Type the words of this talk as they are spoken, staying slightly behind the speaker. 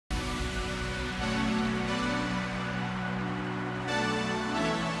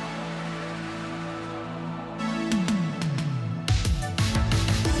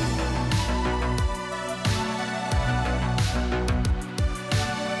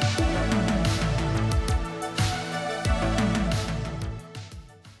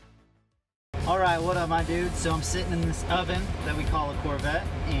Alright, what up my dude? So I'm sitting in this oven that we call a Corvette,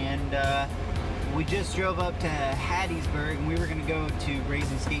 and we just drove up to Hattiesburg, and we were going to go to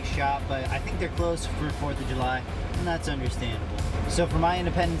Brazen Skate Shop, but I think they're closed for 4th of July, and that's understandable. So for my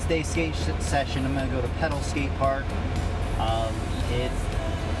Independence Day skate session, I'm going to go to Petal Skatepark.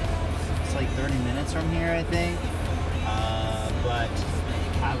 It's like 30 minutes from here, I think, but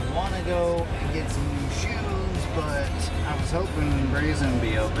I want to go and get some new shoes, but I was hoping Brazen would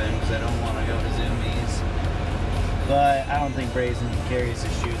be open because I don't want to go to Zoomies. But I don't think Brazen carries the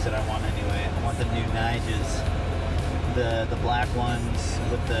shoes that I want anyway. I want the new Niges, the black ones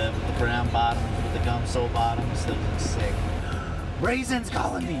with the brown bottoms, with the gum sole bottoms. Those look sick. Brazen's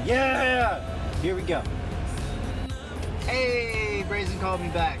calling me, yeah! Here we go. Hey, Brazen called me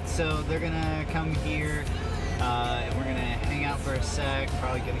back. So they're gonna come here, and we're gonna hang out for a sec.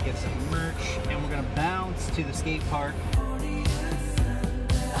 Probably gonna get some merch, and we're gonna bounce to the skate park.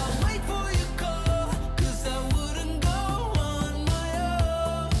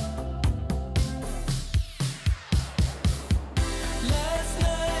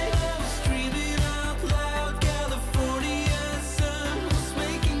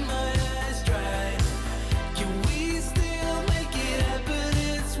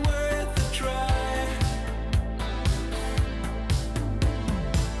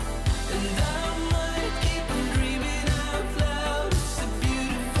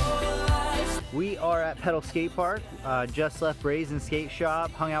 We are at Petal Skatepark, just left Brazen Skate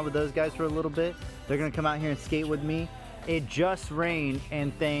Shop, hung out with those guys for a little bit. They're gonna come out here and skate with me. It just rained,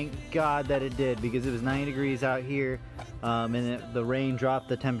 and thank God that it did, because it was 90 degrees out here, and the rain dropped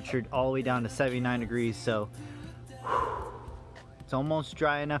the temperature all the way down to 79 degrees, so it's almost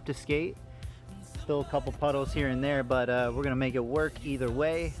dry enough to skate. Still a couple puddles here and there, but we're gonna make it work either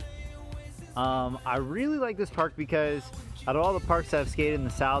way. I really like this park because out of all the parks that I've skated in the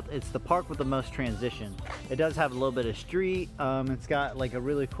South, it's the park with the most transition. It does have a little bit of street. It's got like a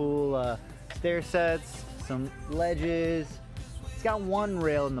really cool stair sets, some ledges. It's got one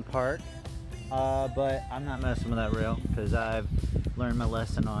rail in the park, but I'm not messing with that rail because I've learned my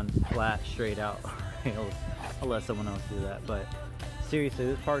lesson on flat, straight out rails. I'll let someone else do that. But seriously,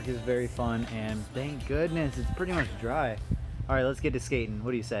 this park is very fun, and thank goodness it's pretty much dry. All right, let's get to skating.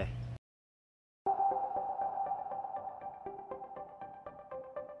 What do you say?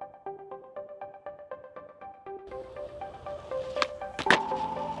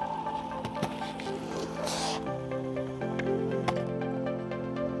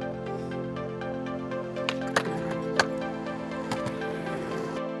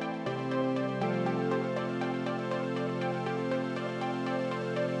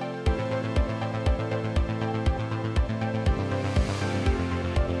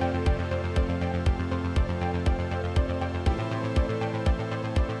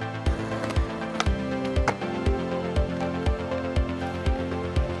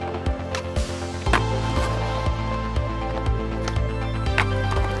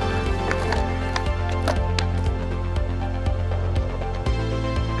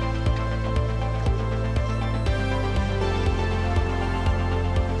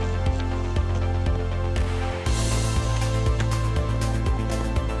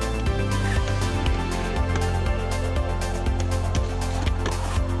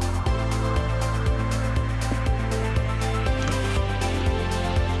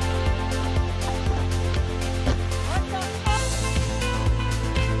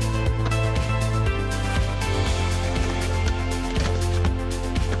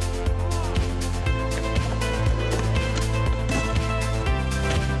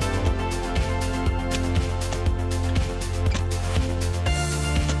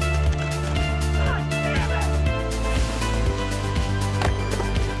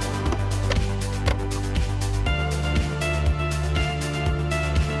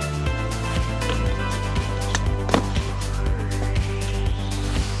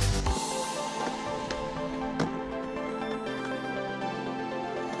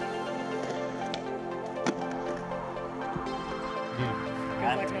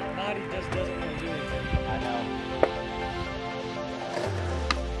 Like my body just doesn't want to do anything. I know.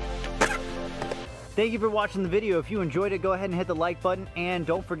 Thank you for watching the video. If you enjoyed it, go ahead and hit the like button, and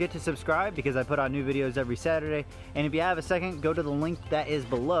don't forget to subscribe because I put out new videos every Saturday. And if you have a second, go to the link that is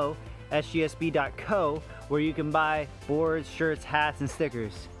below, sgsb.co, where you can buy boards, shirts, hats, and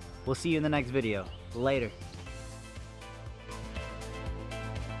stickers. We'll see you in the next video. Later.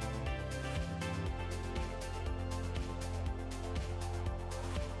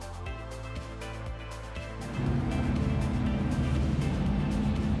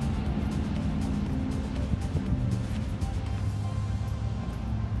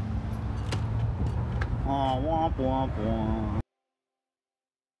 Womp womp womp.